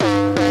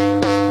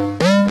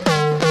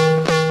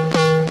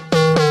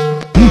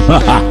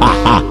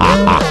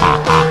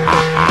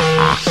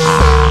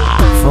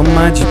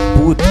Fama de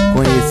puto,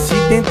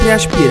 conhecido entre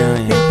as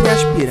piranhas.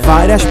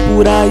 Várias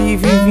por aí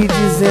vive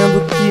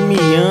dizendo que me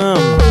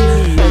ama.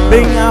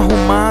 Bem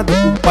arrumado,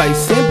 o pai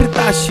sempre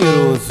tá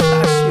cheiroso.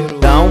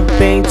 Dá um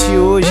pente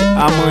hoje,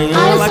 amanhã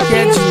ela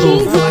quer de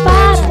novo.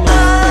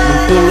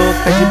 Muito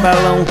louca de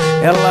balão,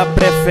 ela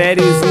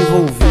prefere os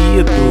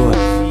envolvidos.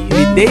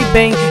 Me dei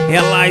bem,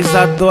 elas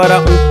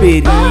adoram um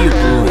perigo.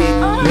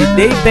 Me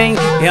dei bem,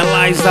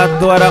 elas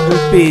adoram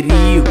um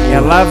perigo.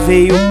 Ela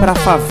veio pra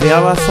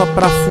favela só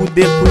pra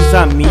fuder com os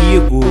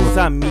amigos.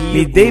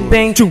 Me dei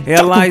bem,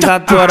 elas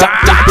adoram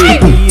um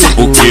perigo.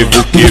 Me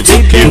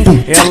dei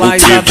bem,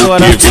 elas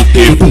adoram um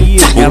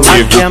perigo.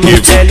 Ela quer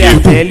no pele a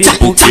pele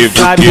porque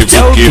sabe que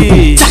é o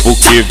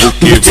bicho. Me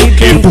dei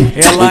bem,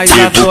 elas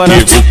adoram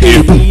um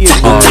perigo.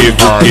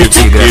 Oi,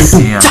 de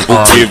gracinha,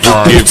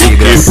 oi, de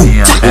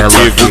gracinha. Ela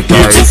fica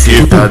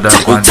excitada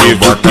quando eu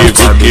boto a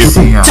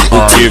cabecinha.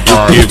 Oi,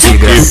 de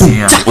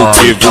gracinha,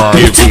 oi,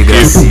 de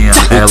gracinha.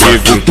 Ela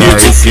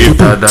fica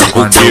excitada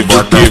quando eu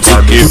boto a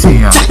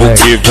cabecinha.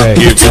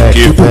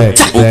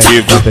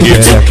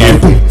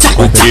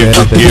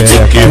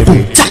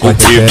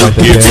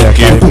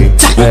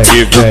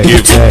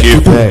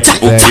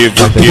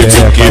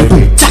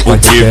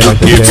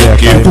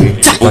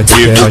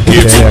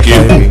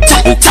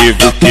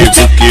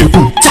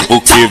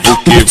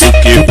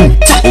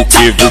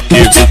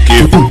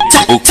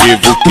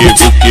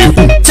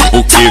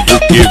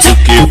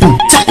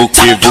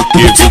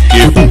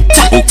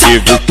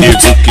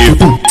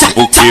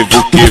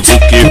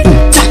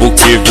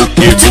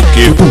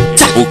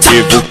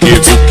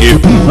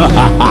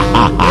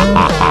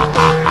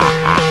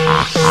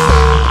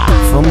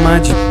 Fama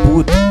de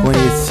puto,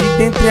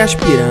 conhecido entre as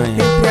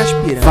piranhas.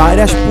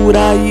 Várias por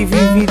aí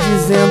vive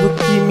dizendo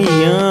que me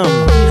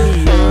ama.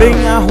 Bem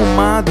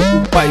arrumado,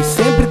 o pai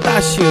sempre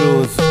tá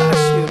cheiroso.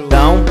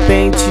 Dá um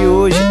pente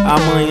hoje,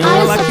 amanhã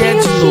ela quer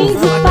de novo.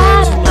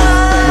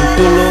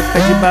 Muito louca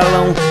de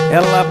balão,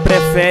 ela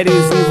prefere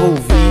os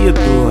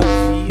envolvidos.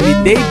 Me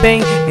dei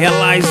bem,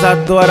 elas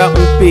adoram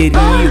um perigo.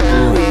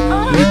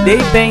 Me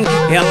dei bem,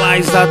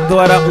 elas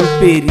adoram um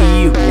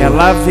perigo.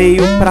 Ela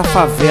veio pra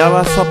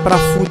favela só pra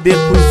fuder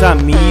com os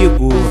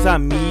amigos.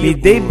 Me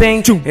dei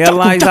bem,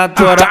 elas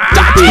adoram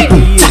um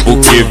perigo.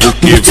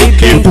 Me dei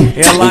bem,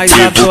 elas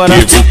adoram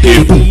um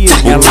perigo.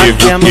 Ela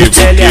quer no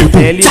pele a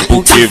pele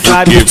porque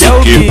sabe que é o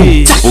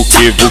bicho.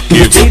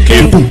 Me dei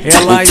bem,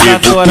 elas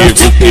adoram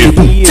um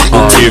perigo.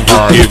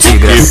 Oi, de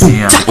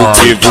gracinha,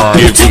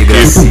 oi, de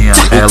gracinha.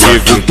 Ela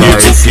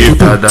fica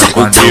excitada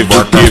quando eu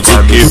boto a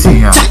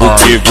cabecinha.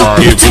 Oi,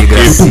 de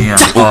gracinha,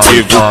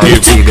 oi,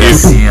 de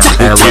gracinha.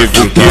 Ela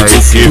fica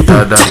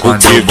excitada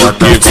quando eu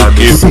boto a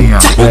cabecinha.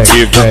 O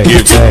que